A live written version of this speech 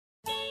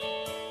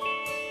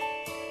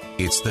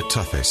It's the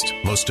toughest,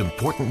 most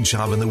important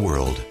job in the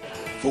world.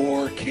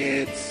 4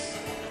 kids.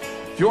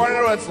 If you want to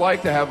know what it's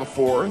like to have a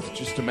 4th,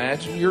 just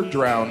imagine you're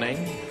drowning,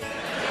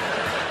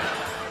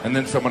 and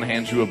then someone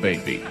hands you a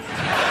baby.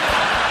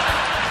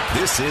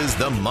 This is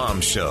The Mom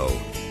Show.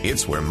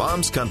 It's where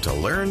moms come to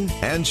learn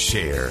and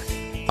share.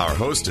 Our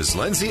host is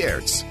Lindsay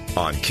Aerts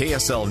on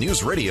KSL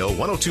News Radio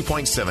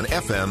 102.7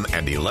 FM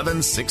and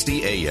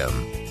 1160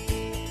 AM.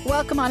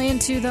 Welcome on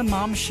into the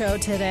Mom Show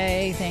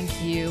today.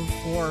 Thank you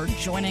for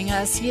joining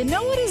us. You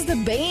know what is the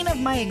bane of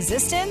my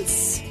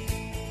existence?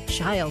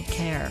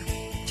 Childcare.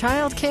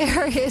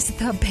 Childcare is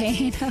the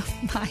bane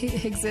of my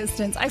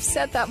existence. I've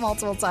said that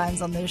multiple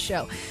times on this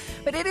show.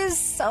 But it is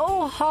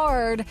so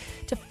hard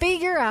to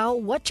figure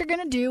out what you're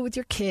going to do with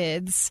your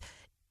kids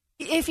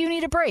if you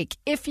need a break,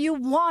 if you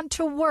want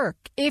to work,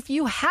 if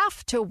you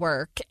have to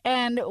work.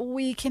 And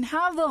we can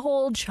have the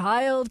whole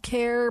child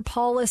care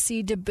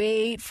policy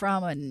debate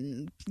from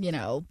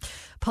a,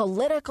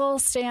 political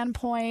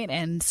standpoint.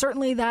 And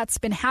certainly that's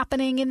been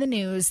happening in the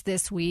news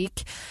this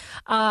week.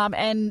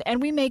 And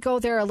we may go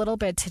there a little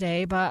bit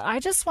today, but I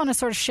just want to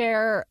sort of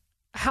share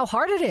how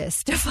hard it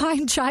is to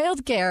find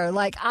childcare.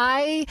 Like,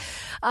 I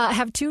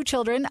have 2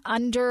 children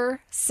under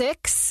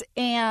 6,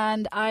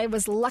 and I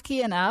was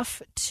lucky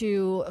enough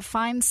to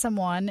find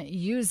someone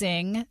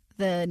using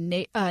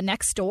the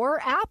Nextdoor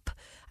app.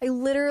 I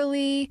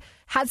literally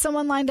had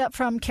someone lined up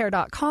from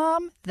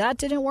care.com. That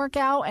didn't work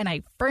out, and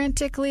I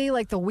frantically,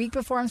 like the week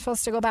before I'm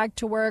supposed to go back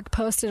to work,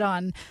 posted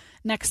on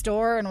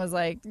Nextdoor and was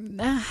like,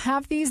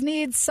 have these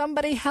needs,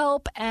 somebody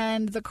help.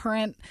 And the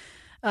current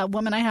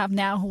woman I have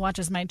now who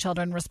watches my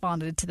children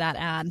responded to that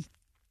ad.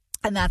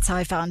 And that's how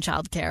I found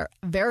childcare.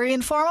 Very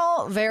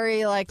informal,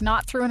 very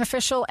not through an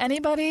official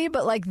anybody,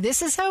 but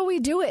this is how we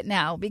do it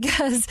now,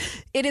 because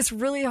it is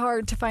really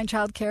hard to find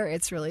childcare.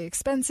 It's really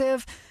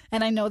expensive.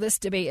 And I know this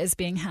debate is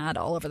being had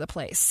all over the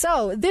place.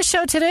 So this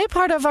show today,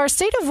 part of our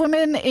State of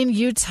Women in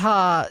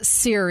Utah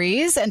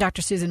series, and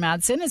Dr. Susan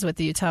Madsen is with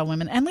the Utah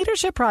Women and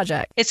Leadership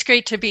Project. It's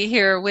great to be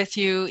here with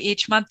you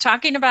each month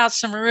talking about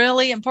some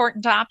really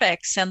important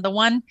topics. And the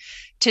one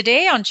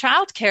today on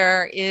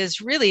childcare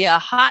is really a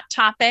hot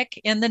topic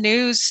in the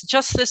news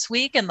just this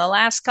week and the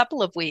last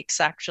couple of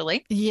weeks,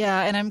 actually.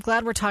 Yeah, and I'm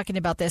glad we're talking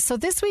about this. So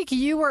this week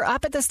you were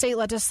up at the state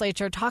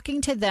legislature talking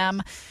to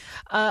them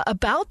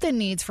about the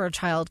needs for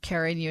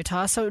childcare in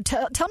Utah. So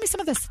tell me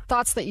some of the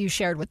thoughts that you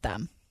shared with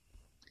them.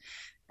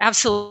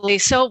 Absolutely.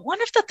 So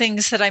one of the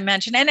things that I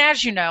mentioned, and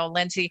as you know,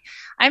 Lindsay,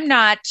 I'm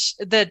not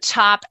the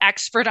top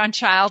expert on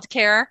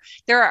childcare.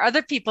 There are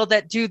other people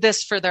that do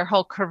this for their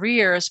whole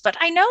careers, but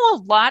I know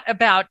a lot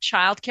about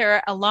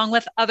childcare along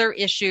with other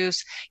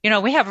issues.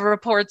 We have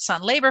reports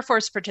on labor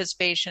force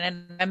participation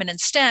and women in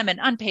STEM and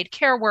unpaid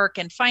care work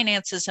and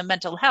finances and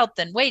mental health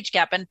and wage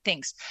gap and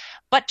things.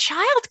 But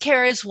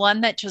childcare is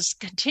one that just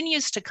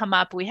continues to come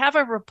up. We have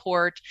a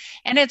report,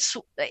 and it's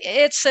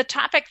a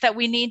topic that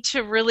we need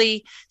to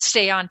really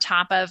stay on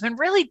top of and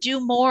really do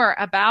more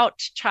about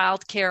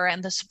childcare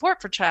and the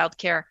support for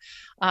childcare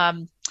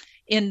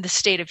in the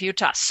state of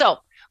Utah. So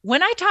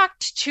when I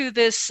talked to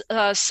this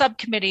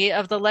subcommittee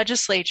of the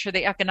legislature,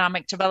 the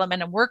Economic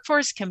Development and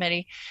Workforce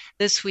Committee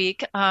this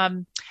week,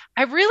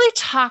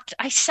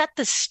 I set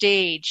the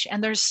stage,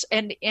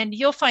 and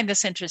you'll find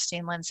this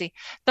interesting, Lindsay.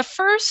 The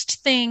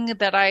first thing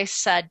that I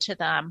said to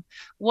them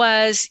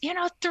was,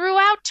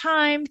 throughout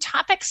time,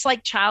 topics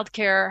like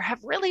childcare have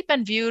really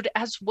been viewed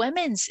as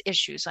women's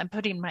issues. I'm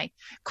putting my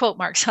quote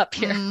marks up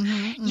here.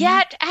 Mm-hmm.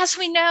 Yet, as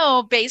we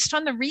know, based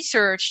on the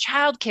research,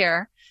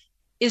 childcare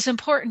is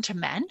important to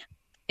men.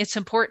 It's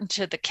important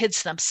to the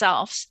kids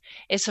themselves.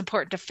 It's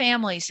important to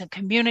families and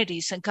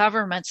communities and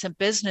governments and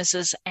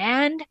businesses.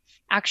 And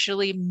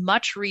actually,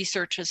 much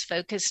research is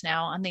focused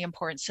now on the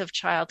importance of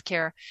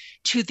childcare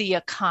to the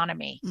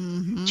economy,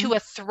 to a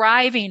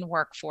thriving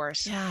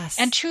workforce, yes,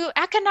 and to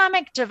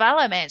economic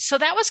development. So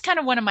that was kind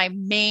of one of my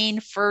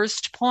main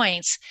first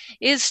points,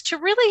 is to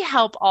really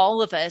help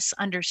all of us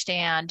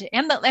understand,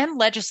 and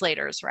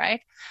legislators,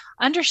 right,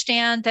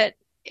 understand that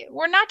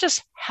we're not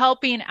just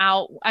helping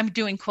out, I'm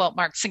doing quote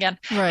marks again,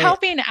 right,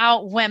 helping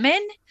out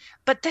women,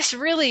 but this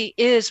really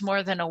is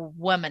more than a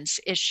woman's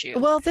issue.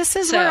 Well, this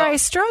is where I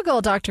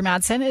struggle, Dr.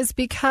 Madsen, is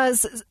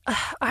because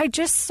I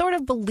just sort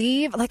of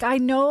believe, I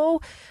know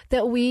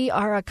that we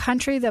are a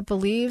country that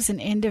believes in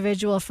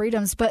individual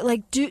freedoms, but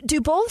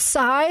do both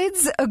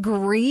sides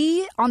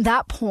agree on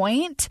that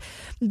point,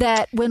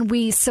 that when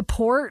we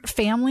support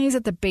families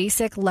at the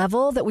basic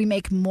level, that we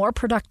make more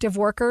productive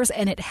workers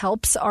and it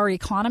helps our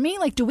economy?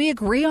 Do we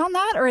agree on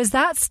that, or is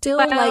that still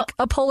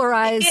a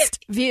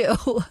polarized view?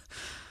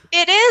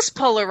 It is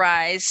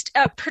polarized,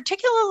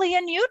 particularly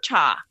in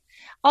Utah.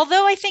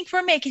 Although I think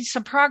we're making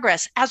some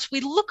progress. As we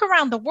look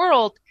around the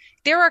world,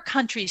 there are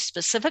countries,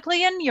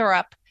 specifically in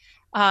Europe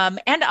and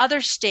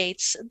other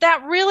states,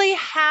 that really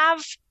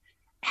have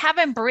have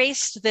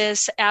embraced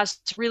this as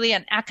really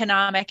an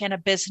economic and a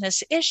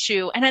business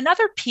issue. And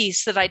another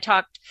piece that I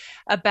talked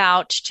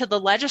about to the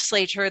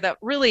legislature that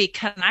really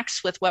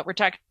connects with what we're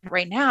talking about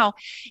right now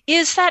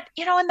is that,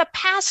 in the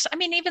past,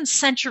 even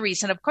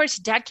centuries and of course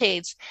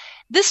decades,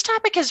 this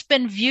topic has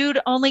been viewed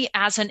only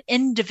as an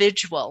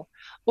individual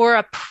or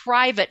a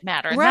private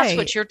matter. And that's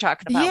what you're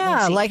talking about, Yeah,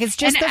 Lindsay. like it's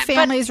just the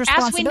family's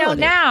responsibility. As we know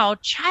now,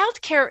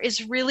 childcare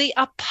is really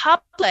a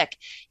public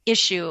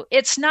issue.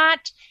 It's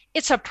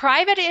a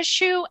private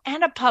issue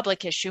and a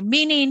public issue,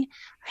 meaning,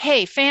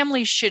 hey,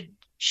 families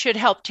should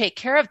help take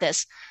care of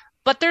this.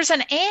 But there's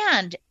an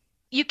and.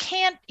 You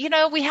can't,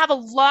 we have a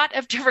lot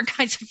of different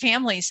kinds of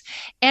families,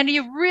 and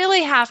you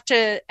really have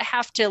to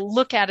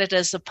look at it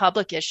as a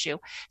public issue.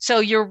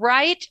 So you're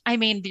right.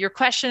 Your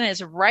question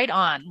is right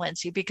on,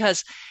 Lindsay,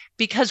 because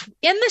in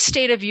the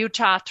state of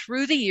Utah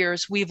through the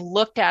years, we've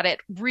looked at it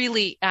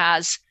really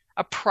as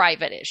a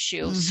private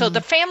issue. Mm-hmm. So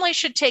the family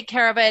should take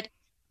care of it.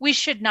 We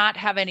should not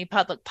have any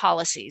public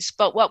policies.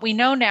 But what we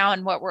know now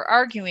and what we're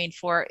arguing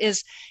for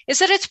is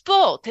that it's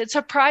both. It's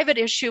a private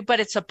issue, but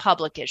it's a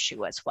public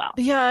issue as well.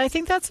 Yeah, I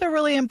think that's a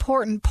really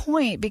important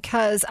point,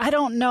 because I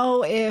don't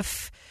know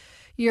if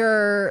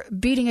you're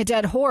beating a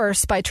dead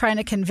horse by trying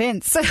to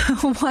convince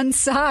one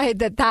side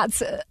that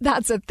that's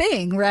a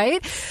thing,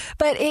 right?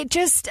 But it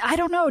just, I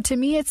don't know. To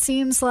me, it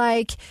seems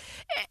like,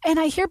 and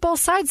I hear both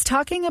sides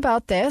talking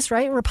about this,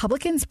 right?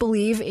 Republicans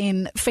believe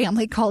in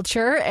family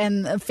culture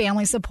and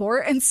family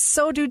support, and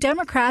so do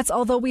Democrats,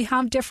 although we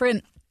have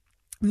different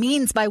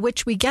means by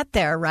which we get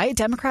there, right?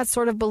 Democrats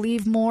sort of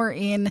believe more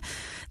in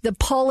the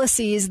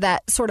policies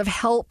that sort of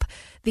help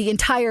the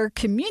entire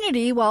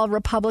community, while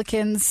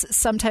Republicans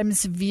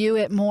sometimes view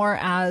it more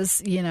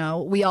as,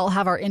 we all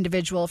have our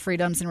individual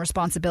freedoms and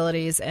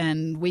responsibilities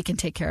and we can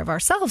take care of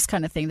ourselves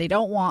kind of thing. They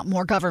don't want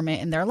more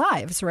government in their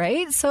lives,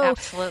 right? So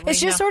Absolutely, it's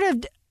just sort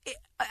of,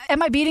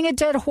 am I beating a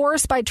dead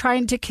horse by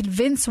trying to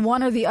convince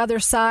one or the other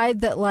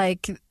side that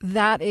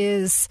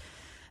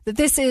that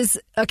this is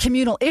a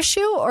communal issue,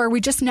 or are we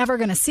just never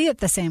going to see it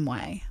the same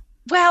way?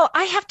 Well,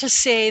 I have to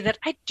say that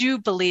I do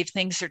believe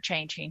things are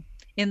changing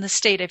in the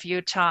state of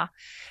Utah.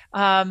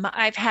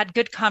 I've had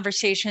good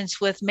conversations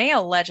with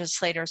male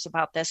legislators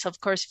about this. Of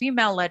course,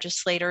 female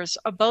legislators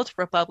are both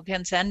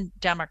Republicans and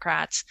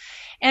Democrats.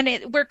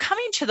 And we're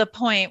coming to the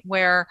point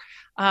where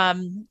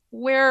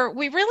we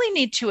really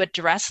need to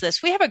address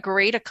this. We have a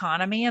great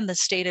economy in the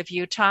state of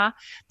Utah,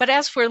 but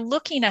as we're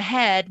looking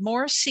ahead,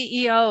 more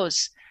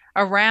CEOs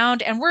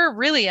around, and we're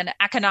really an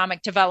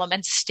economic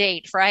development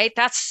state, right?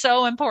 That's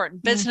so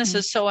important. Business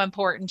is so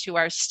important to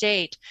our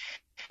state,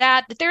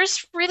 that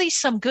there's really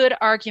some good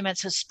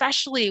arguments,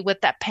 especially with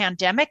that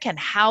pandemic and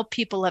how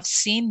people have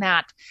seen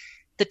that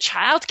the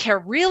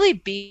childcare really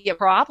be a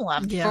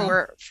problem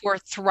for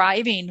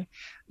thriving,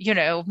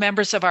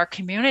 members of our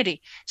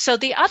community. So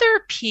the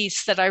other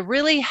piece that I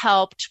really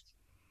helped,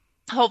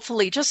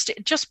 hopefully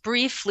just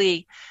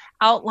briefly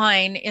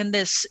outline in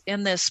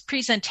this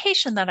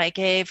presentation that I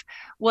gave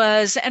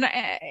was, and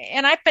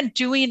I've been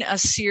doing a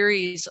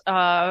series.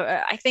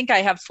 I think I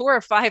have 4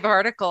 or 5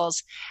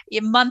 articles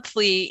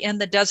monthly in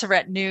the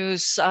Deseret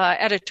News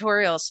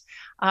editorials.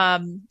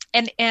 And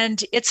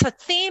it's a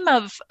theme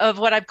of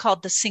what I've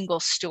called the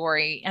single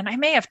story. And I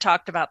may have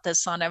talked about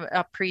this on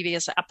a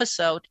previous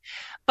episode,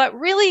 but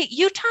really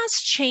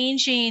Utah's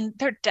changing.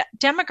 Their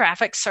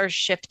demographics are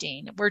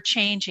shifting. We're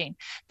changing.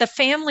 The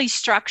family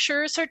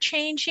structures are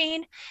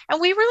changing,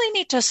 and we really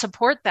need to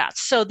support that.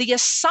 So the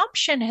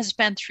assumption has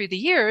been through the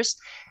years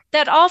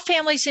that all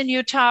families in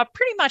Utah are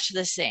pretty much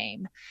the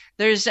same.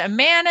 There's a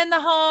man in the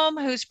home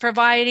who's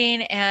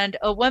providing and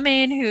a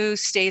woman who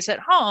stays at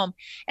home.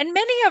 And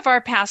many of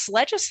our past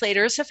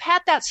legislators have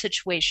had that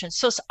situation.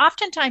 So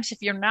oftentimes,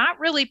 if you're not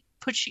really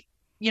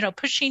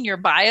pushing your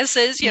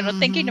biases,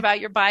 thinking about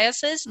your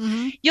biases,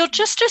 you'll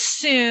just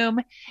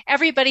assume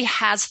everybody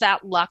has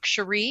that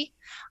luxury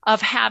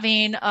of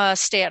having a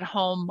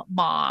stay-at-home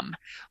mom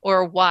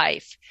or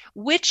wife,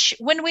 which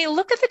when we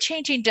look at the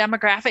changing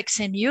demographics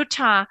in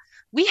Utah,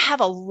 we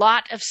have a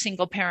lot of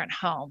single-parent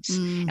homes.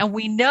 And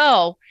we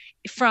know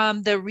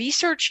from the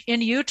research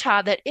in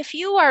Utah that if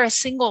you are a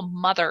single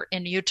mother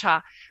in Utah,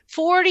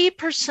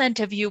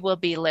 40% of you will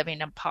be living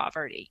in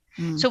poverty.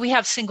 So we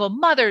have single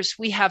mothers.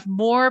 We have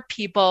more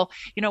people,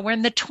 we're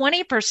in the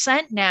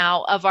 20%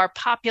 now of our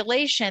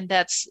population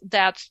that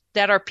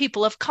are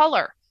people of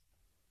color.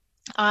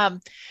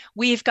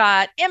 We've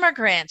got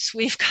immigrants,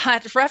 we've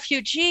got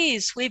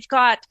refugees, we've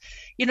got,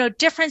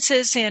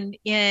 differences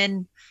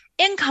in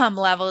income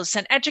levels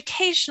and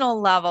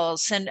educational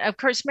levels and of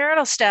course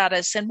marital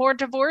status and more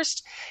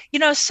divorced,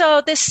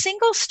 so this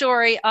single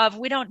story of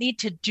we don't need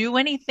to do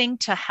anything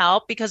to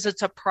help because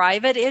it's a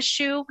private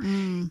issue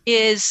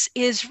is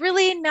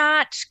really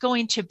not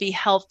going to be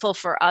helpful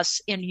for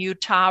us in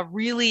Utah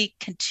really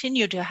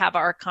continue to have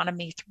our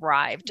economy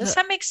thrive. Does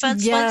that make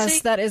sense, Yes,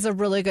 Lindsay? That is a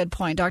really good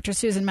point. Dr.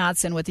 Susan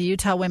Madsen with the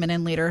Utah Women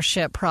in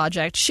Leadership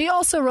Project. She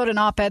also wrote an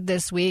op-ed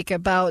this week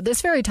about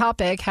this very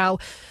topic, how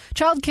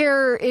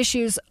childcare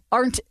issues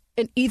aren't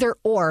an either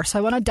or. So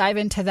I want to dive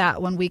into that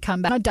when we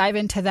come back.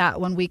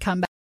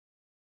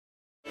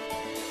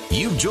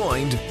 You've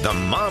joined The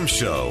Mom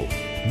Show.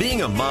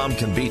 Being a mom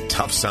can be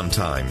tough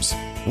sometimes.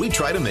 We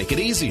try to make it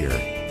easier.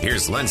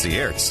 Here's Lindsay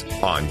Aerts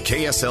on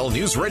KSL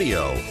News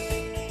Radio.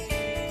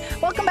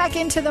 Welcome back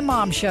into the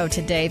Mom Show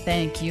today.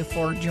 Thank you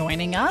for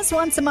joining us.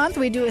 Once a month,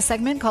 we do a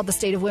segment called The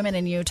State of Women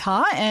in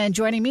Utah. And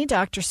joining me,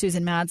 Dr.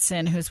 Susan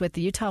Madsen, who's with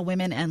the Utah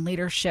Women and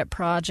Leadership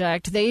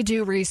Project. They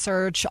do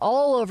research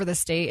all over the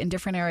state in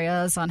different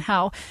areas on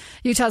how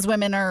Utah's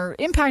women are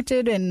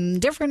impacted in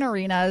different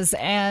arenas.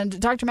 And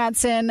Dr.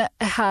 Madsen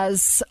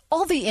has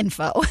all the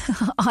info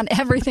on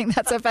everything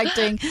that's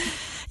affecting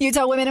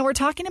Utah women. And we're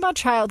talking about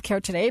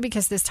childcare today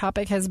because this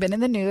topic has been in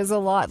the news a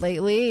lot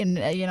lately. And,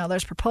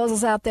 there's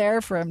proposals out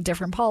there from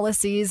different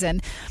policies.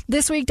 And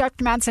this week,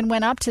 Dr. Madsen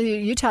went up to the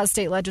Utah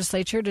State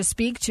Legislature to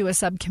speak to a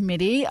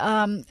subcommittee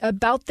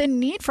about the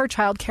need for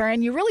childcare.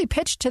 And you really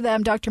pitched to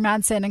them, Dr.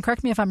 Madsen, and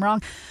correct me if I'm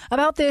wrong,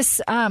 about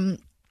this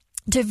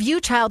to view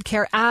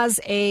childcare as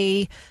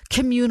a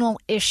communal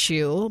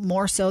issue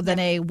more so than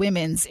a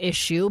women's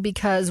issue,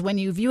 because when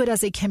you view it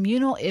as a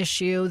communal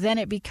issue, then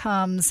it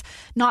becomes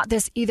not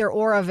this either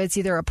or of it's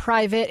either a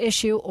private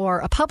issue or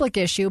a public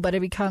issue, but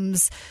it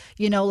becomes,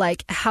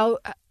 like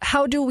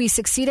how do we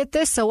succeed at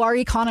this so our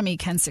economy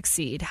can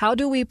succeed? How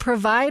do we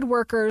provide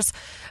workers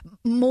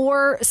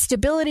more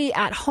stability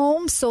at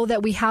home so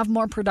that we have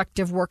more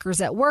productive workers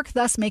at work,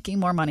 thus making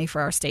more money for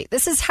our state?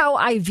 This is how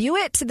I view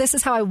it. This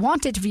is how I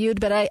want it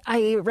viewed, but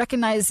I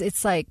recognize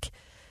it's like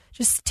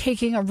just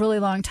taking a really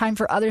long time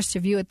for others to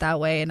view it that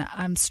way, and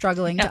I'm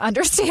struggling to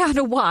understand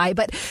why.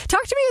 But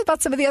talk to me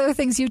about some of the other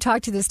things you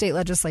talked to the state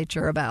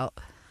legislature about.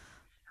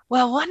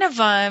 Well, one of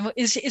them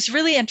is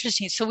really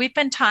interesting. So we've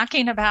been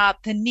talking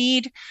about the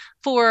need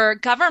for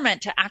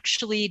government to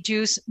actually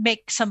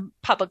make some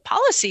public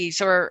policies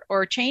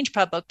or change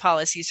public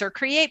policies or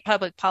create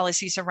public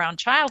policies around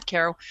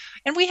childcare.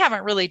 And we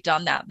haven't really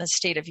done that in the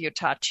state of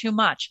Utah too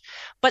much.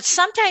 But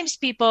sometimes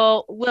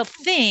people will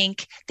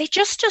think, they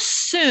just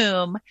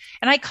assume,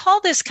 and I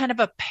call this kind of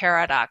a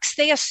paradox.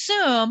 They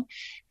assume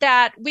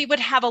that we would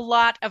have a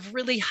lot of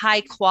really high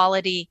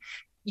quality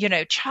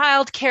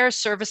child care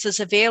services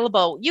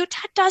available.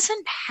 Utah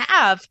doesn't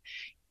have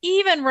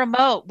even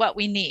remote what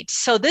we need.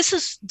 So this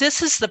is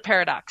the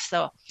paradox,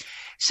 though.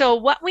 So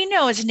what we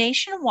know is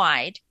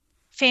nationwide,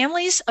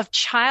 families of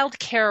child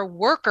care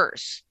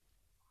workers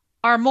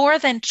are more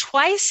than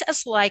twice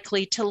as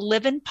likely to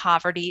live in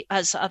poverty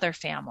as other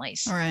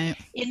families. All right.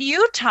 In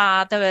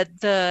Utah,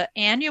 the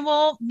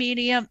annual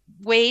median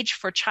wage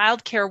for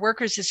child care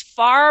workers is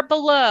far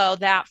below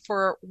that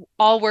for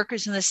all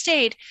workers in the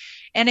state.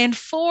 And in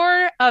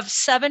 4 of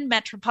 7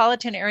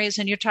 metropolitan areas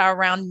in Utah,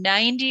 around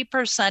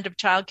 90% of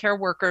childcare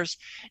workers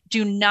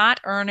do not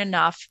earn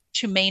enough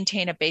to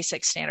maintain a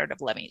basic standard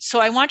of living.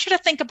 So I want you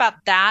to think about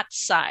that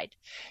side.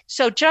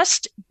 So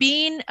just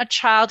being a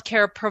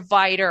childcare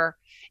provider,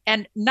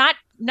 and not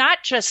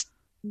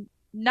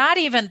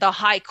even the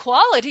high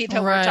quality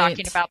that we're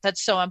talking about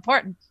that's so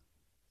important.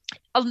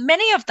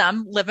 Many of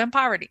them live in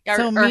poverty or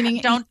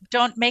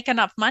don't make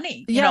enough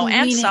money,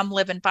 and some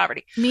live in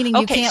poverty. Meaning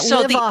you can't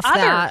live off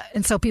that,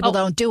 and so people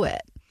don't do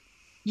it.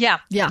 Yeah.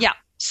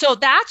 So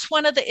that's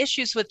one of the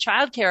issues with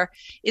childcare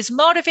is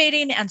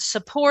motivating and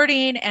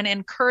supporting and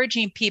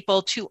encouraging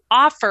people to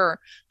offer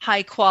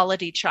high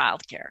quality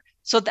childcare.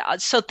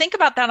 So think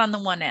about that on the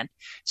one end.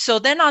 So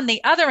then on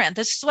the other end,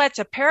 this is why it's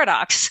a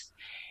paradox.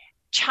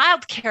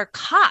 Childcare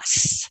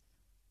costs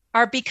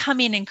are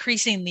becoming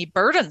increasingly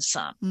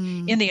burdensome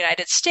in the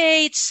United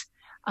States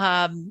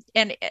and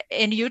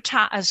in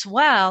Utah as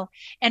well.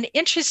 And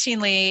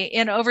interestingly,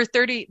 in over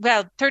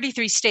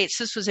 33 states,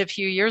 this was a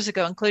few years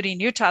ago, including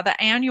Utah, the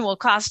annual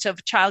cost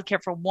of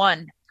childcare for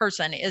one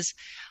person is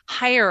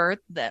higher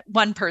than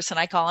one person,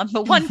 I call him,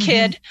 but one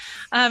kid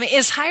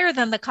is higher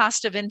than the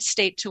cost of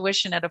in-state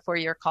tuition at a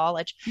 4-year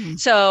college.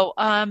 So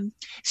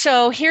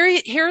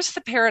here's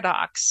the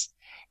paradox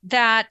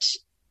that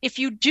if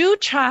you do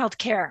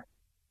childcare,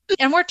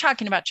 and we're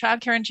talking about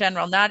childcare in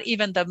general, not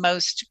even the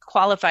most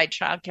qualified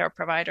childcare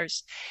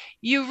providers,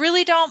 you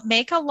really don't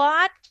make a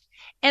lot.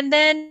 And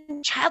then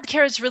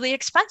childcare is really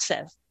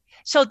expensive.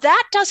 So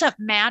that doesn't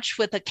match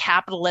with a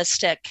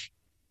capitalistic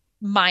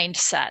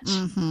mindset.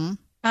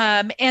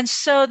 And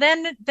so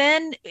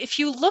then if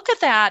you look at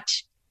that,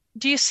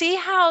 do you see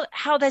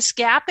how this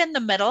gap in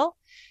the middle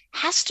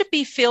has to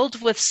be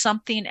filled with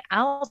something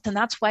else? And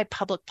that's why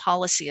public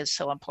policy is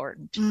so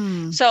important.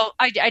 So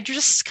I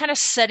just kind of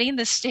setting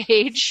the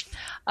stage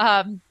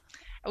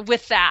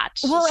with that.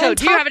 Well, so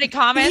do you have any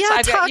comments?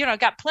 I've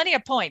got plenty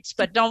of points,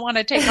 but don't want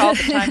to take all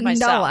the time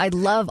myself. No, I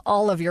love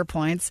all of your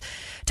points.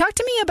 Talk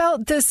to me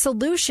about the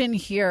solution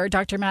here,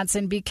 Dr.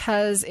 Madsen,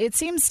 because it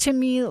seems to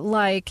me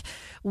like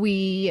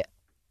we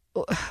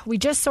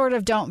just sort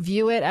of don't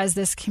view it as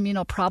this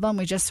communal problem.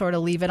 We just sort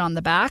of leave it on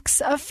the backs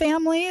of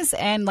families.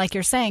 And like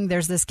you're saying,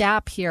 there's this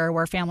gap here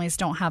where families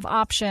don't have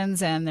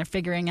options and they're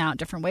figuring out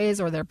different ways,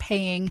 or they're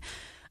paying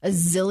 $1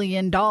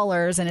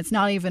 zillion and it's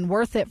not even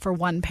worth it for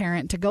one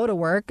parent to go to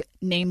work,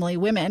 namely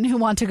women who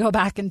want to go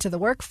back into the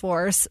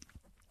workforce.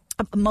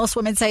 Most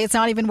women say it's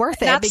not even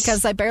worth it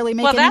because I barely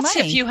make any money. Well, that's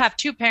if you have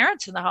two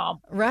parents in the home.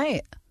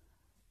 Right.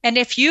 And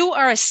if you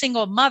are a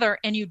single mother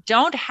and you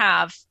don't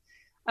have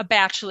a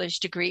bachelor's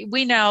degree,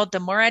 we know the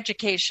more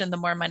education, the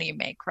more money you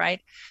make,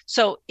 right?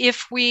 So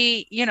if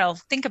we,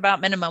 think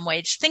about minimum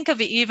wage, think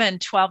of even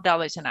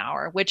 $12 an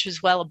hour, which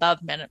is well above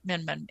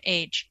minimum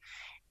age.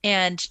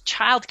 And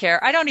childcare,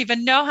 I don't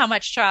even know how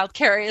much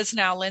childcare is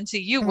now,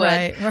 Lindsay. You would,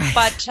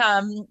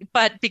 right.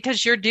 But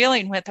because you're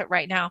dealing with it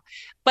right now.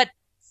 But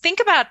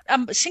think about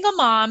a single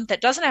mom that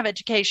doesn't have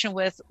education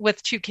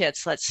with two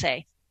kids, let's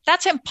say.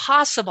 That's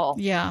impossible.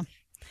 Yeah.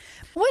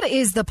 What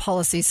is the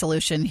policy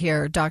solution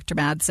here, Dr.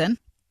 Madsen?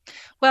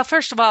 Well,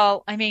 first of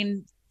all,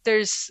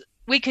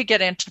 we could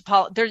get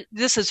into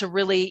this is a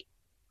really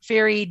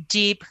very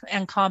deep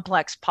and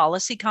complex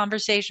policy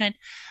conversation.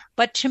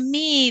 But to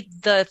me,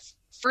 the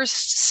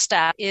first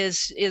step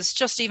is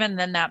just even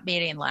in that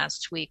meeting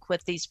last week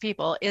with these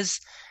people is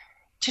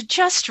to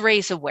just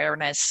raise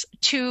awareness,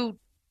 to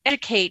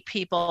educate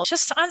people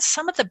just on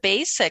some of the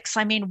basics.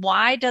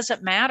 Why does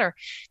it matter?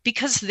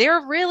 Because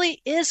there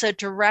really is a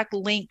direct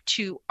link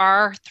to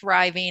our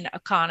thriving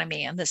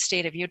economy in the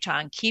state of Utah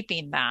and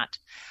keeping that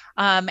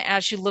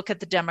as you look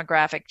at the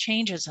demographic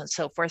changes and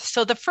so forth.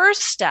 So the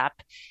first step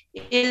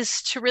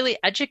is to really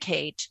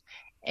educate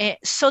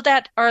so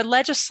that our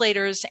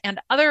legislators and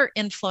other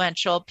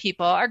influential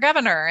people, our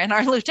governor and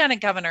our lieutenant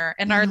governor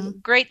and our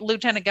great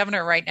lieutenant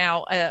governor right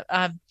now,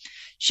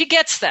 she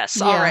gets this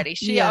already.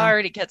 She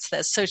already gets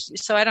this.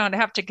 So I don't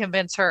have to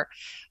convince her.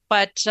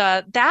 But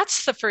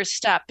that's the first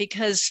step,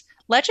 because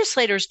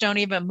legislators don't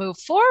even move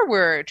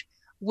forward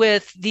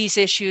with these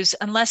issues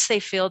unless they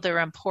feel they're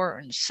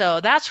important. So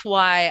that's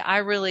why I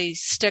really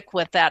stick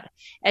with that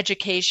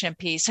education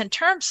piece. In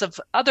terms of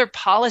other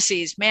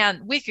policies,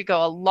 man, we could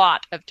go a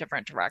lot of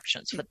different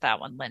directions with that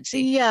one,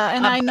 Lindsay. Yeah,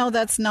 and I know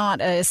that's not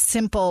a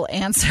simple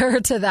answer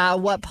to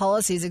that, what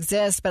policies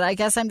exist, but I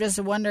guess I'm just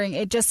wondering,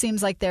 it just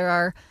seems like there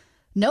are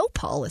no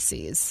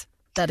policies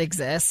that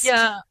exist.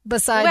 Yeah.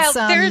 Besides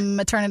some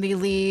maternity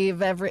leave,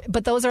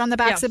 but those are on the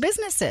backs of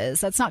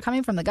businesses. That's not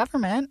coming from the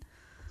government.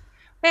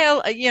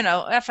 Well,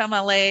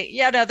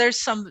 FMLA, there's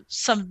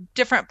some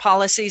different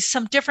policies,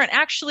 some different,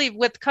 actually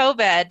with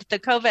COVID, the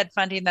COVID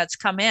funding that's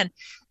come in.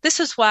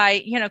 This is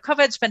why,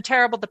 COVID's been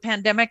terrible. The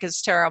pandemic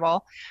is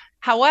terrible.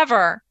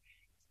 However,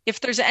 if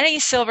there's any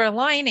silver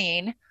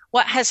lining,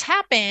 what has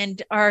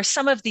happened are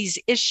some of these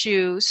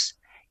issues,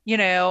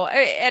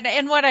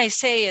 and what I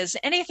say is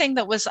anything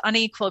that was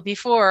unequal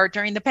before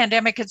during the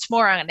pandemic, it's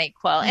more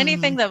unequal.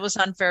 Anything that was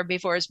unfair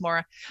before is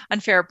more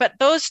unfair. But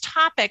those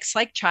topics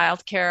like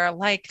childcare,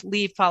 like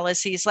leave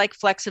policies, like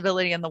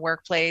flexibility in the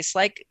workplace,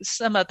 like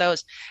some of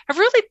those have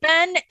really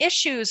been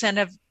issues and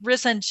have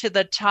risen to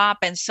the top.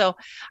 And so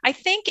I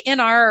think in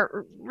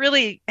our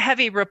really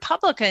heavy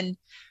Republican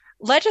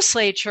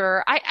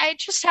legislature, I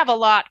just have a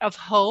lot of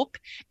hope,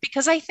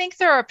 because I think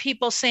there are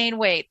people saying,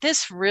 wait,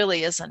 this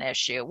really is an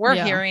issue. We're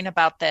hearing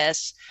about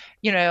this.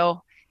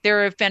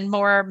 There have been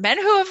more men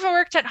who have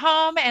worked at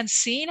home and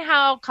seen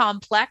how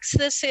complex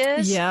this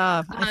is.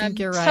 Yeah, I think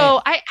you're right.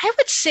 So I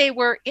would say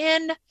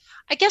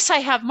I guess I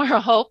have more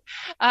hope.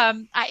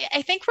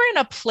 I think we're in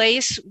a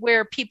place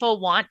where people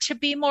want to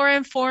be more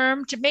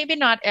informed, maybe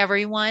not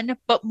everyone,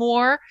 but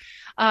more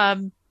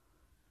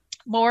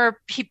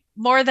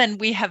than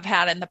we have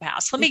had in the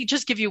past. Let me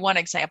just give you one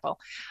example.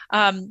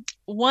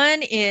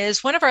 One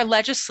is one of our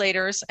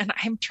legislators, and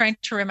I'm trying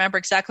to remember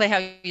exactly how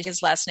you use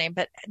his last name,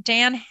 but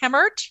Dan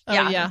Hemmert.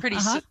 He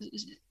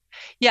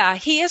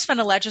has been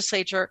a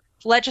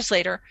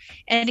legislator,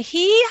 and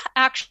he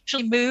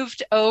actually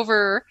moved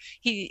over.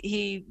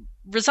 He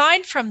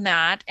resigned from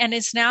that and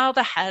is now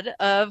the head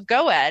of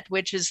GOED,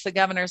 which is the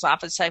Governor's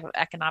Office of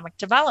Economic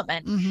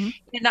Development.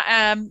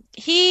 And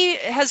he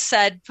has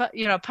said,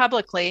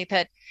 publicly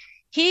that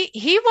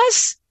he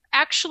was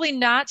actually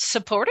not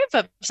supportive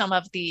of some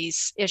of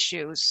these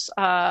issues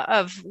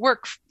of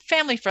work,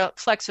 family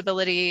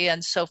flexibility,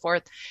 and so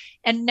forth.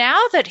 And now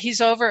that he's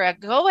over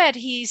at GOED,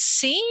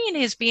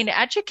 he's being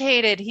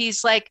educated.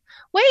 He's like,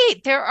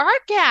 wait, there are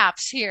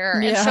gaps here.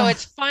 Yeah. And so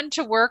it's fun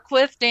to work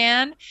with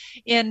Dan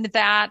in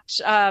that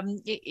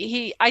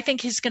I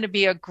think he's going to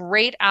be a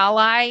great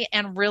ally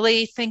and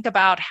really think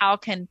about how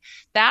can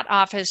that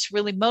office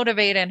really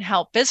motivate and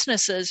help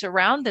businesses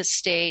around the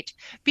state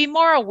be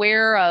more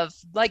aware of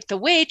like the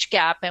wage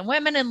gap and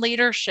women in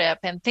leadership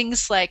and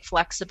things like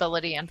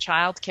flexibility and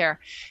childcare.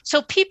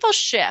 So people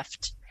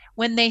shift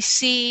when they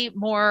see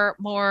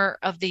more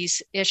of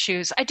these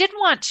issues. I did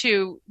want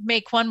to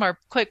make one more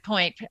quick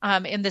point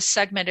in this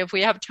segment, if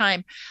we have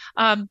time,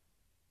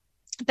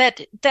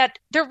 that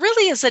there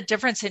really is a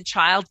difference in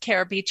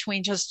childcare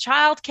between just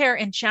childcare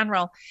in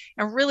general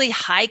and really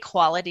high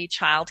quality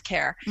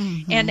childcare.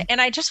 And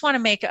I just want to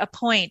make a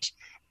point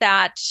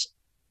that,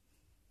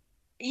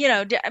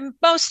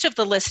 most of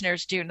the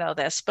listeners do know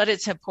this, but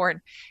it's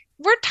important.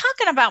 We're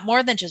talking about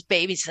more than just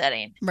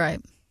babysitting.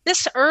 Right.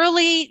 This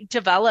early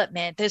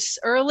development, this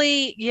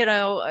early,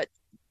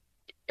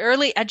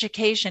 early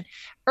education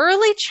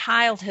Early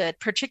childhood,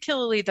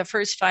 particularly the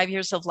first 5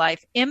 years of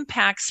life,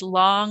 impacts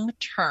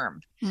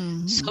long-term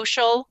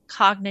social,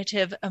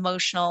 cognitive,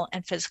 emotional,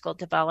 and physical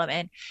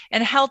development.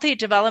 And healthy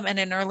development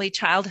in early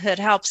childhood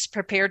helps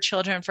prepare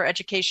children for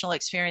educational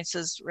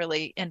experiences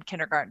really in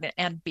kindergarten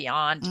and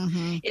beyond.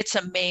 It's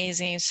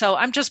amazing. So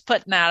I'm just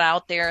putting that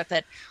out there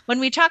that when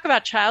we talk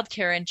about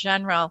childcare in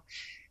general,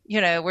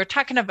 we're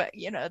talking about,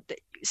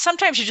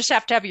 sometimes you just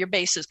have to have your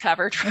bases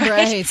covered,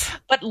 right?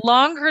 But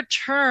longer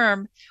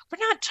term,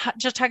 we're not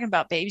just talking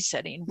about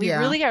babysitting. We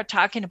really are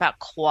talking about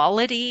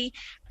quality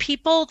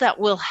people that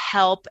will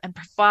help and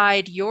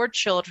provide your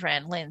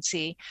children,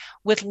 Lindsay,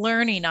 with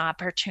learning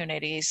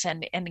opportunities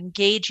and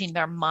engaging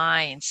their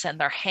minds and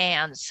their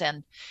hands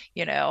and,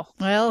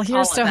 Well,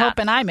 here's to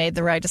hoping I made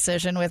the right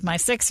decision with my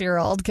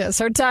 6-year-old because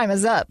her time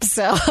is up.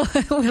 So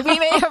we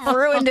may have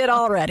ruined it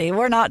already.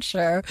 We're not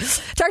sure.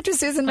 Dr.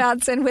 Susan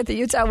Madsen with the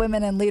Utah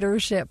Women in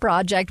Leadership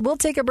Project. We'll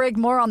take a break.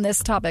 More on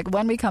this topic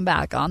when we come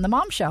back on The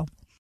Mom Show.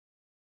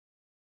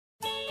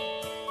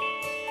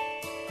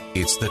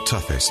 It's the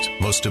toughest,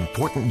 most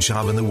important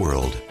job in the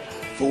world.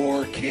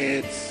 4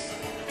 kids.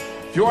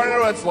 If you want to know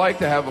what it's like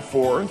to have a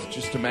 4th,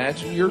 just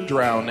imagine you're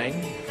drowning,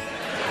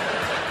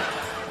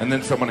 and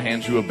then someone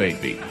hands you a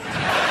baby.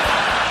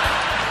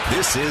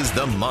 This is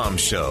The Mom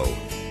Show.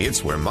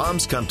 It's where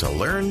moms come to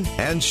learn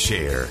and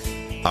share.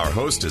 Our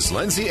host is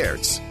Lindsay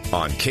Aerts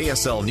on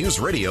KSL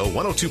News Radio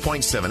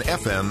 102.7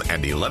 FM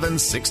and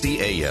 1160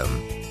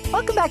 AM.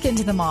 Welcome back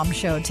into the Mom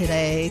Show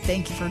today.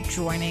 Thank you for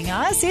joining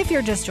us. If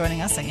you're just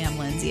joining us, I am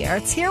Lindsay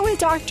Aerts here with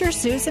Dr.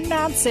 Susan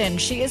Madsen.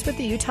 She is with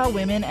the Utah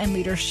Women and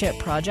Leadership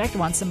Project.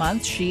 Once a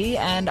month, she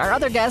and our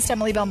other guest,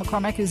 Emily Bell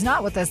McCormick, who's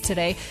not with us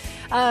today,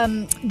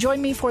 join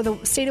me for the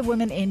State of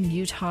Women in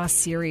Utah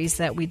series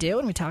that we do.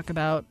 And we talk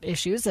about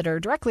issues that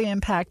are directly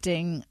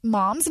impacting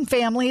moms and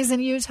families in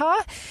Utah.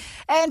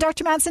 And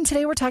Dr. Madsen,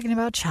 today we're talking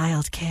about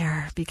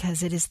childcare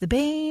because it is the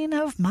bane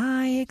of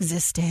my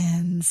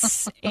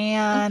existence.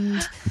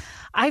 And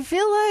I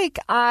feel like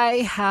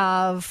I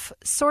have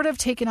sort of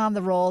taken on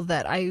the role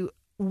that I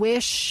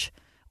wish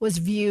was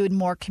viewed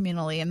more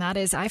communally, and that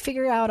is I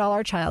figure out all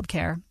our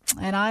childcare,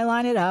 and I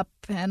line it up,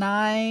 and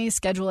I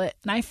schedule it,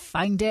 and I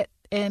find it,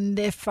 and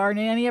if our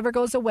nanny ever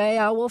goes away,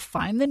 I will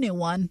find the new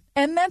one,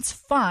 and that's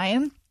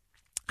fine.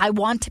 I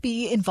want to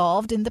be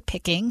involved in the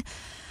picking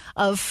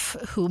of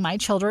who my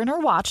children are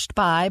watched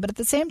by. But at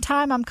the same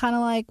time, I'm kind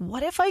of like,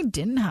 what if I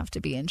didn't have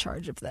to be in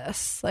charge of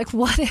this? Like,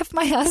 what if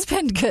my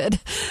husband could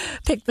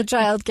pick the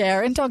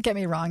childcare? And don't get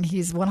me wrong,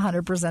 he's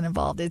 100%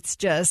 involved. It's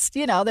just,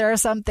 there are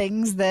some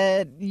things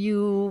that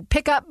you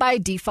pick up by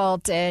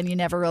default and you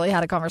never really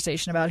had a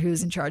conversation about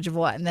who's in charge of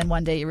what. And then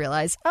one day you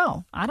realize,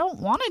 oh, I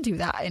don't want to do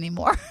that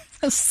anymore.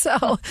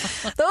 So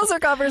those are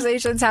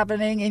conversations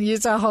happening in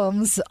Utah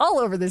homes all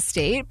over the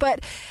state.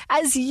 But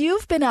as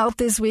you've been out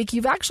this week,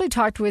 you've actually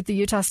talked with the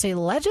Utah State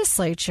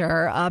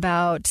Legislature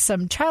about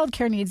some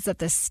childcare needs that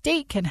the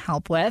state can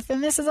help with.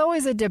 And this is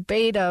always a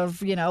debate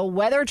of,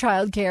 whether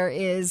childcare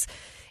is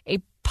a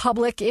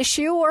public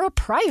issue or a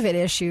private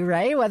issue,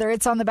 right? Whether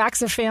it's on the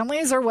backs of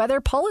families or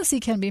whether policy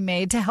can be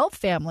made to help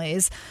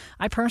families.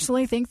 I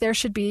personally think there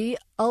should be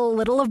a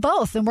little of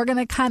both. And we're going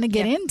to kind of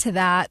get into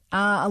that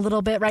a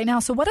little bit right now.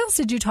 So what else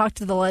did you talk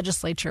to the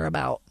legislature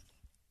about?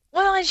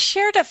 Well, I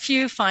shared a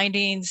few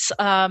findings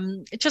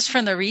just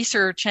from the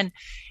research. And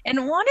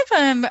one of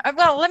them,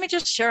 let me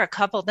just share a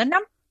couple. The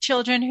number of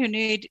children who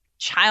need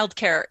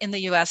childcare in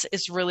the U.S.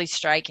 is really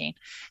striking.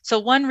 So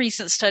one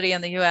recent study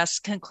in the U.S.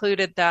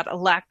 concluded that a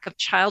lack of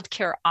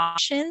childcare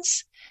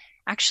options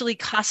actually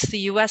costs the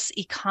U.S.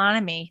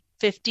 economy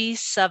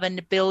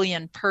 $57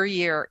 billion per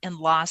year in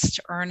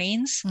lost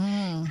earnings,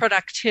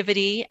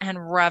 productivity,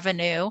 and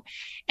revenue.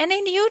 And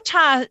in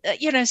Utah,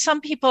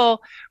 some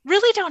people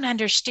really don't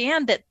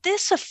understand that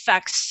this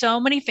affects so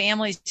many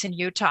families in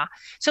Utah.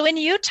 So in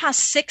Utah,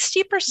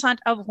 60%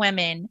 of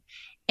women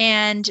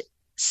and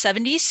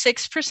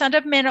 76%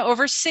 of men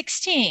over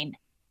 16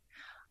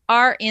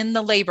 are in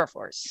the labor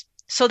force.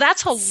 So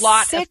that's a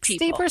lot of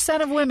people.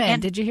 60% of women.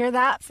 And did you hear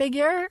that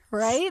figure?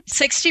 Right?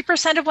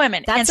 60% of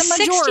women. That's a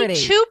majority.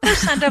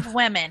 62% of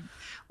women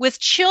with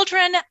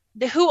children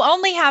who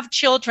only have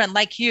children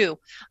like you.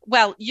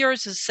 Well,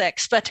 yours is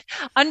 6, but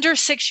under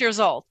 6 years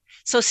old.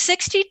 So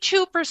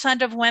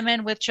 62% of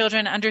women with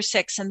children under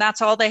 6, and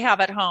that's all they have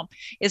at home,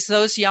 is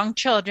those young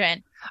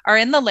children are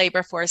in the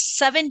labor force.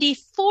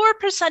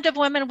 74% of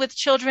women with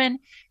children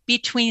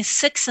between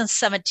 6 and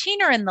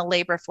 17 are in the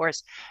labor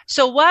force.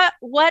 So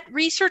what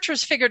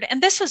researchers figured,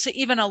 and this was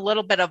even a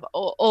little bit of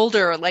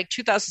older, like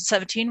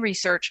 2017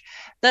 research,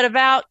 that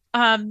about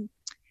about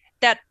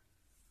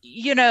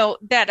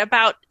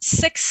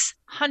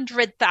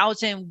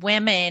 600,000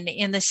 women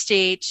in the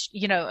state,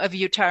 of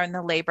Utah are in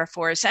the labor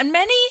force. And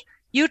many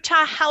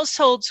Utah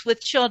households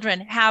with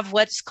children have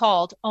what's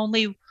called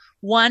only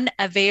one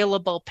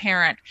available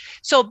parent.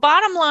 So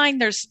bottom line,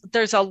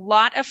 there's a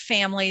lot of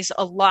families,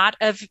 a lot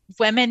of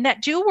women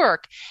that do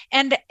work.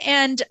 And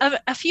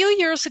a few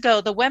years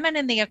ago, the Women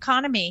in the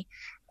Economy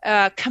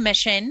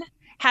Commission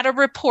had a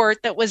report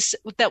that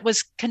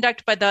was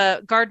conducted by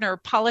the Gardner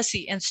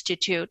Policy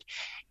Institute.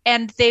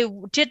 And they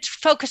did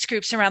focus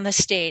groups around the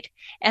state,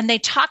 and they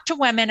talked to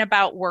women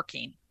about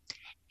working.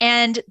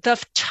 And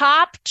the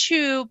top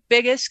two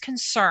biggest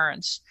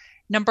concerns,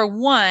 number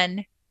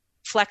one,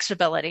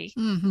 flexibility.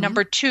 Mm-hmm.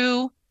 Number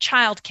two,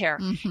 childcare.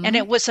 Mm-hmm. And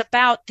it was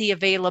about the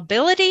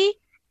availability,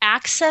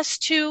 access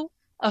to,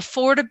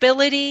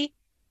 affordability,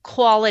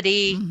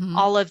 quality, mm-hmm.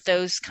 all of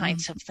those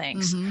kinds mm-hmm. of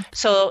things. Mm-hmm.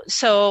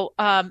 So,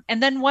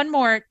 and then one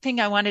more thing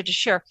I wanted to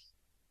share.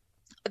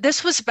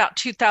 This was about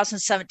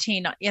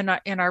 2017 in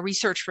our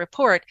research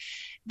report,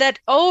 that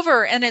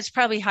and it's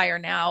probably higher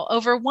now,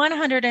 over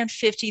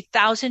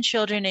 150,000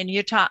 children in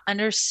Utah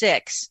under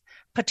 6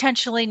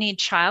 potentially need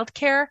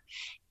childcare.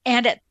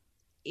 And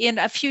in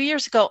a few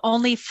years ago,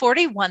 only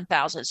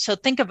 41,000. So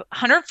think of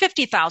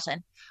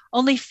 150,000,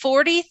 only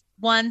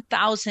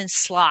 41,000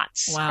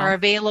 slots are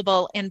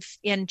available in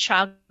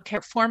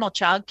childcare, formal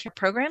childcare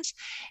programs,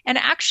 and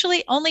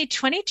actually only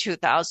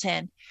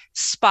 22,000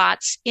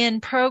 spots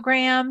in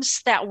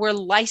programs that were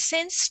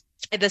licensed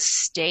by the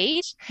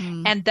state.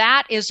 And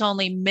that is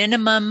only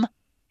minimum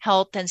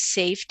health and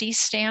safety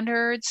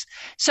standards.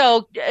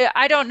 So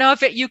I don't know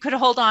if you could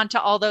hold on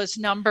to all those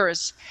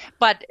numbers,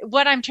 but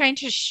what I'm trying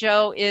to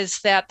show is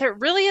that there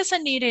really is a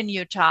need in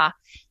Utah,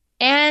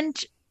 and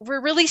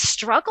we're really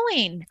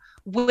struggling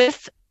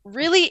with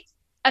really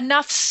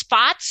enough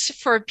spots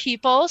for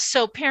people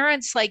so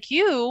parents like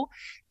you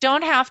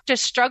don't have to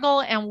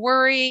struggle and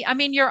worry. I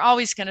mean, you're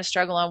always going to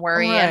struggle and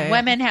worry, right. And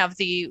women have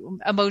the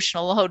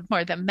emotional load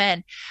more than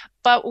men.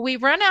 But we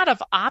run out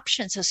of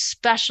options,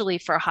 especially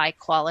for high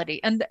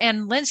quality.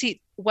 And Lindsay,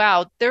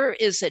 wow, there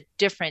is a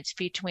difference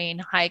between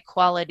high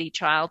quality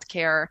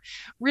childcare,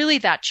 really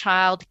that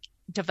child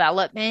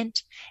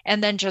development,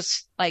 and then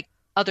just like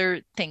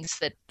other things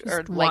that just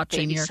are like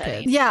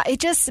babysitting. Yeah, it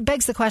just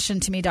begs the question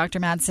to me,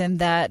 Dr. Madsen,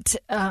 that,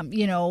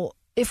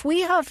 if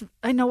we have,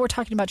 I know we're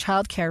talking about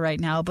childcare right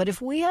now, but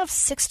if we have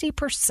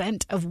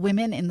 60% of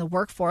women in the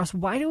workforce,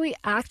 why do we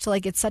act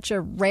like it's such a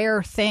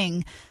rare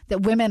thing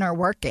that women are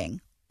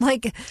working?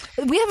 Like,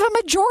 we have a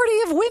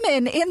majority of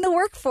women in the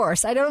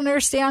workforce. I don't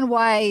understand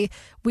why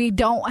we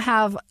don't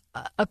have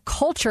a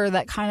culture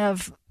that kind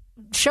of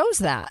shows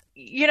that.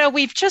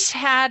 We've just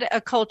had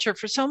a culture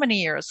for so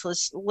many years,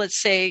 let's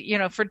say,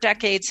 for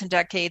decades and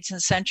decades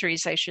and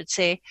centuries, I should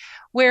say,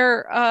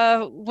 where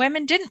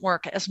women didn't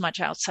work as much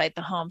outside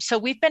the home. So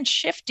we've been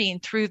shifting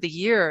through the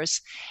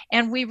years,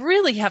 and we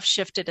really have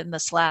shifted in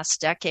this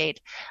last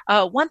decade.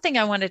 One thing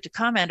I wanted to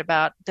comment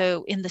about,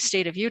 though, in the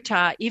state of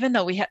Utah, even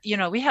though we have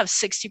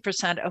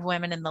 60% of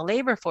women in the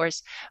labor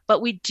force,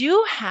 but we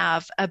do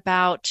have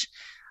about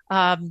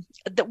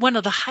one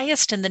of the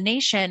highest in the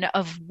nation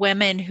of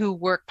women who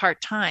work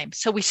part-time.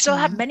 So we still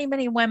have many,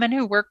 many women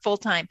who work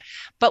full-time,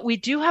 but we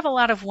do have a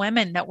lot of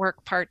women that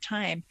work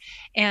part-time.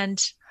 And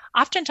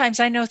oftentimes,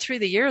 I know through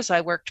the years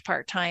I worked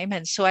part-time,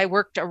 and so I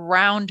worked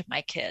around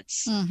my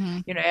kids,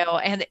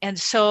 and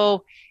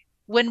so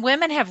when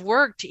women have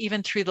worked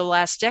even through the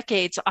last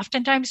decades,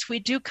 oftentimes we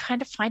do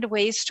kind of find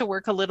ways to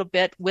work a little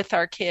bit with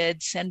our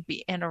kids and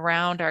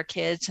around our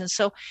kids. And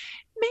so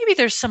maybe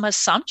there's some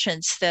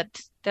assumptions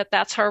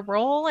that's our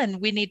role,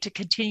 and we need to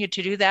continue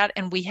to do that.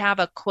 And we have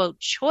a, quote,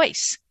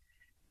 choice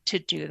to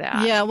do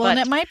that. Yeah, well, and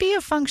it might be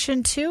a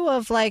function, too,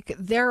 of like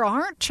there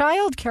aren't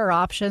childcare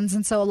options.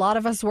 And so a lot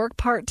of us work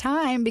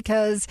part-time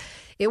because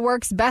it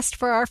works best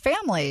for our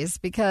families,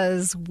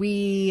 because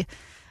we,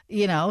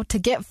 to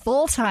get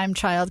full-time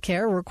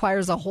childcare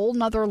requires a whole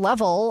nother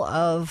level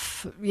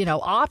of,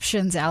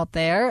 options out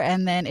there.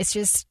 And then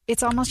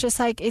it's almost just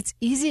like it's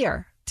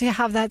easier to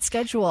have that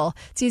schedule.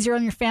 It's easier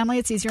on your family.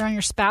 It's easier on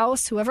your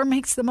spouse. Whoever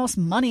makes the most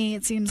money,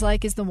 it seems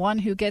like, is the one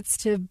who gets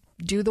to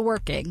do the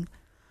working.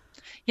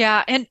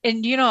 Yeah. And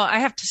I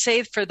have to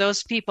say, for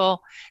those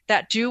people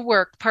that do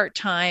work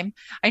part-time,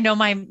 I know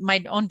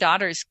my own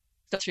daughter's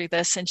through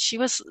this, and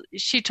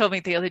she told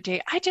me the other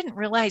day, I didn't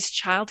realize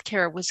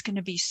childcare was going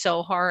to be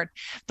so hard,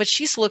 but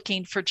she's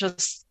looking for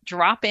just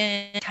drop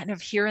in kind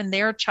of here and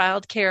there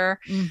childcare.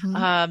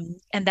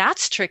 And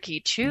that's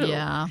tricky too.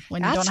 Yeah.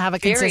 When you don't have a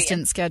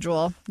consistent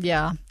schedule.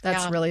 Yeah.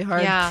 That's really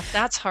hard. Yeah.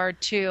 That's hard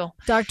too.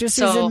 Dr.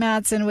 Susan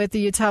Madsen with the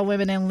Utah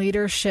Women in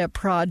Leadership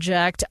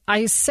Project.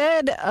 I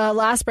said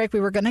last break we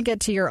were going to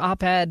get to your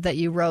op-ed that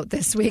you wrote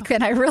this week,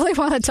 and I really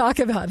want to talk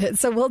about it.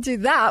 So we'll do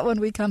that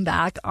when we come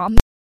back on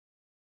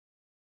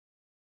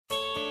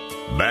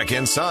Back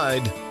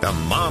inside the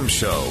Mom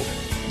Show.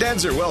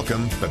 Dads are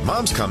welcome, but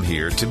moms come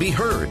here to be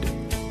heard.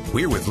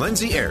 We're with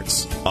Lindsay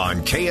Aerts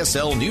on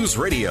KSL News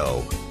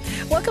Radio.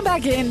 Welcome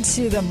back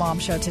into the Mom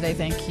Show today.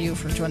 Thank you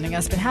for joining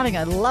us. Been having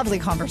a lovely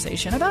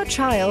conversation about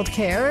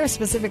childcare,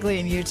 specifically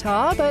in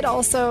Utah, but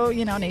also,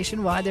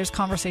 nationwide. There's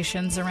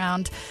conversations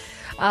around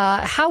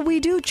how we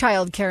do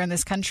childcare in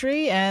this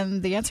country.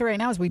 And the answer right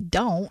now is we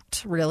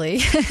don't really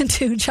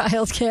do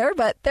childcare,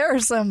 but there are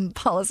some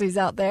policies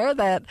out there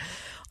that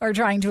are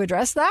trying to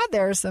address that.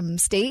 There are some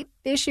state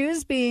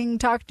issues being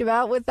talked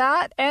about with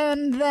that,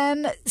 and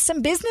then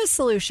some business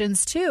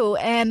solutions too.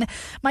 And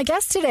my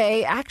guest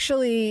today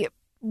actually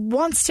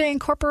wants to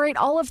incorporate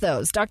all of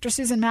those. Dr.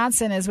 Susan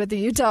Madsen is with the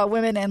Utah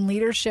Women in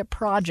Leadership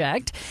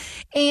Project.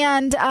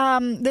 And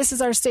this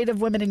is our State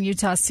of Women in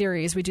Utah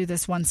series. We do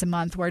this once a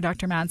month where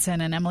Dr.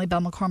 Madsen and Emily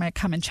Bell McCormick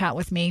come and chat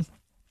with me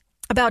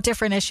about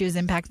different issues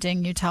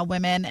impacting Utah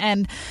women.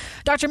 And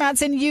Dr.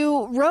 Madsen,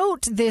 you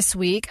wrote this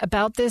week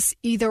about this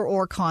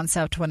either-or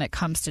concept when it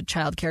comes to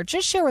childcare.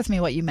 Just share with me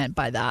what you meant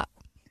by that.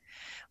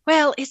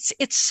 Well, it's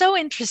so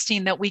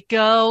interesting that we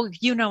go,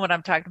 you know what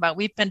I'm talking about.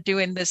 We've been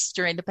doing this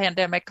during the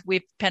pandemic.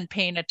 We've been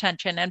paying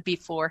attention and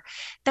before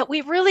that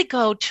we really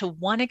go to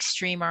one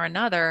extreme or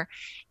another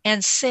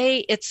and say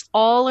it's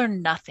all or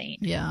nothing.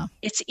 Yeah.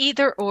 It's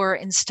either or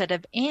instead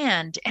of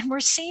and. And we're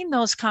seeing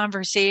those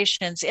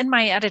conversations in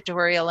my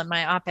editorial and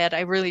my op-ed.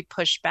 I really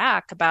push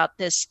back about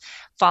this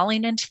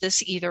falling into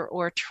this either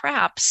or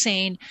trap,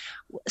 saying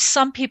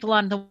some people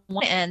on the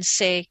one end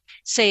say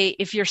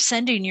if you're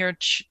sending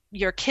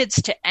your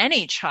kids to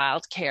any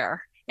childcare,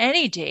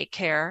 any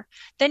daycare,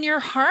 then you're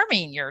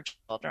harming your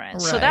children.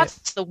 Right. So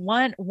that's the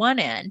one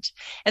end.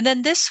 And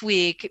then this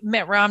week,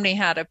 Mitt Romney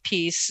had a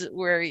piece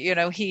where,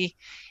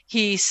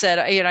 he said,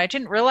 I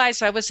didn't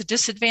realize I was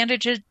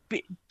disadvantaged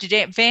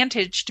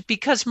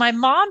because my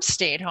mom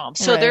stayed home.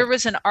 So There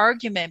was an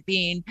argument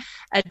being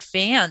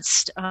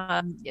advanced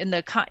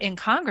in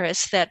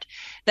Congress that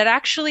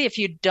actually if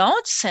you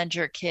don't send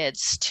your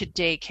kids to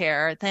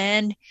daycare,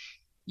 then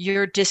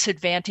you're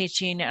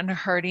disadvantaging and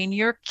hurting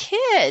your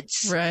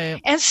kids. Right.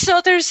 And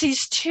so there's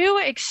these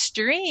two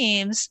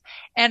extremes,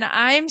 and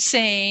I'm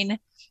saying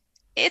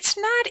it's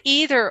not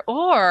either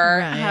or.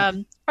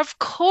 Right. Of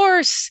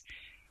course,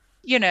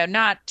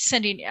 not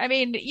sending,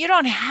 you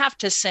don't have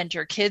to send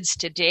your kids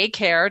to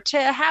daycare to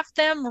have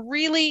them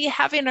really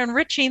have an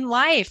enriching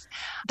life,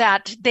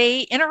 that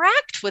they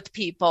interact with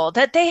people,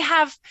 that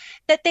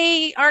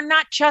they are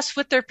not just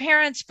with their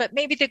parents, but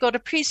maybe they go to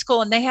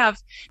preschool and they have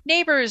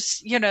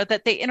neighbors,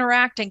 that they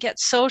interact and get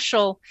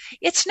social.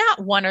 It's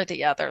not one or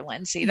the other,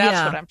 Lindsay.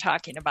 That's what I'm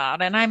talking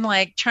about. And I'm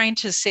like trying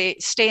to stay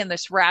in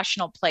this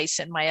rational place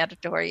in my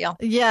editorial.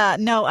 Yeah,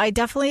 no, I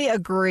definitely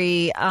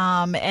agree.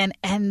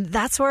 And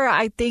that's where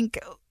I think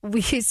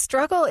we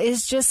struggle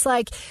is just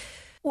like,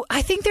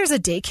 I think there's a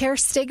daycare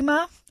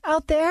stigma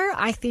out there.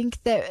 I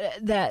think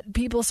that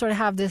people sort of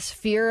have this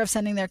fear of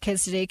sending their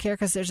kids to daycare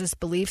because there's this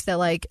belief that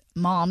like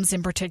moms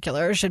in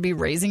particular should be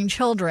raising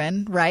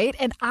children, right?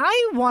 And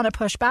I want to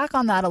push back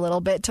on that a little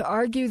bit to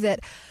argue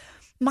that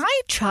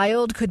my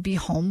child could be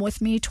home with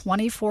me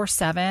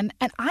 24/7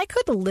 and I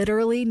could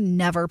literally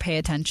never pay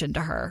attention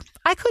to her.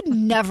 I could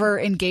never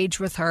engage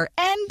with her.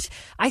 And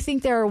I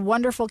think there are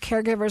wonderful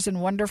caregivers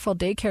and wonderful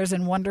daycares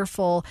and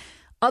wonderful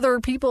other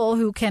people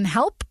who can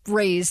help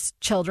raise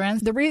children.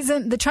 The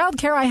reason the child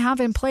care I have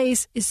in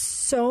place is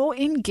so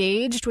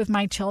engaged with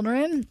my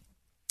children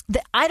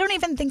that I don't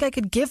even think I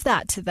could give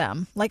that to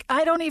them. Like,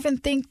 I don't even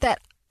think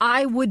that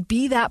I would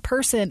be that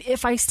person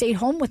if I stayed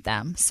home with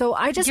them. So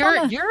I just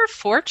You're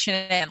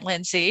fortunate,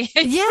 Lindsay.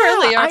 Yeah, you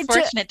really are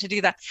fortunate to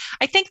do that.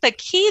 I think the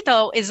key,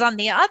 though, is on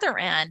the other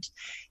end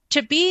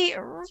we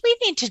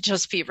need to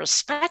just be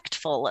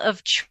respectful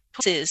of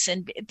choices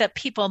that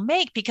people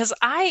make, because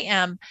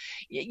I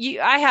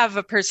have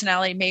a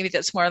personality maybe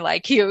that's more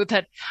like you,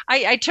 that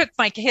I took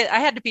my kid, I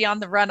had to be on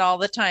the run all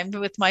the time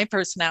with my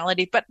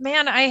personality. But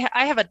man,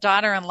 I have a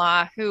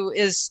daughter-in-law who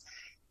is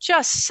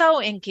just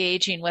so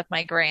engaging with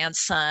my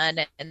grandson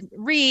and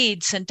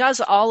reads and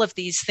does all of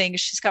these things.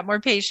 She's got more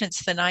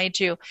patience than I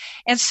do.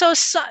 And so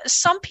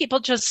some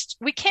people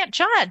we can't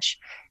judge.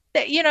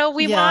 That,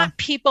 we want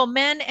people,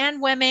 men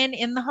and women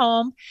in the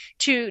home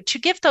to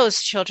give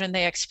those children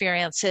the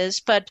experiences,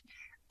 but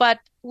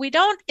we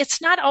don't,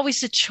 it's not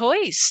always a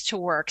choice to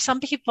work. Some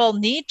people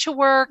need to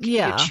work,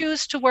 you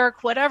choose to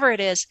work, whatever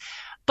it is.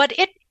 But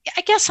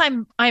I guess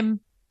I'm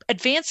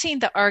advancing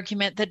the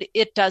argument that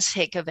it does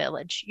take a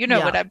village. You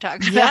know what I'm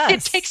talking about.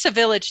 Yes. It takes a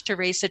village to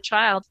raise a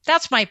child.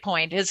 That's my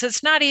point, is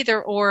it's not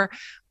either or.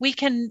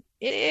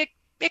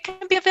 It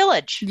can be a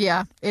village.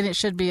 Yeah, and it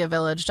should be a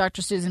village.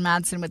 Dr. Susan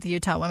Madsen with the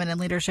Utah Women in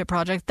Leadership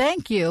Project,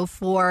 thank you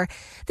for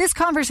this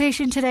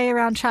conversation today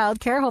around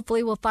childcare.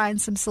 Hopefully we'll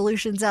find some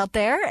solutions out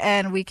there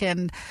and we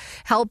can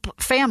help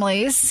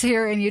families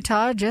here in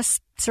Utah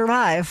just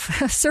survive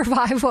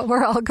what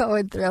we're all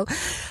going through.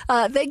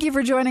 Thank you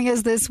for joining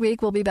us this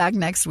week. We'll be back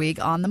next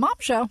week on The Mom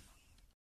Show.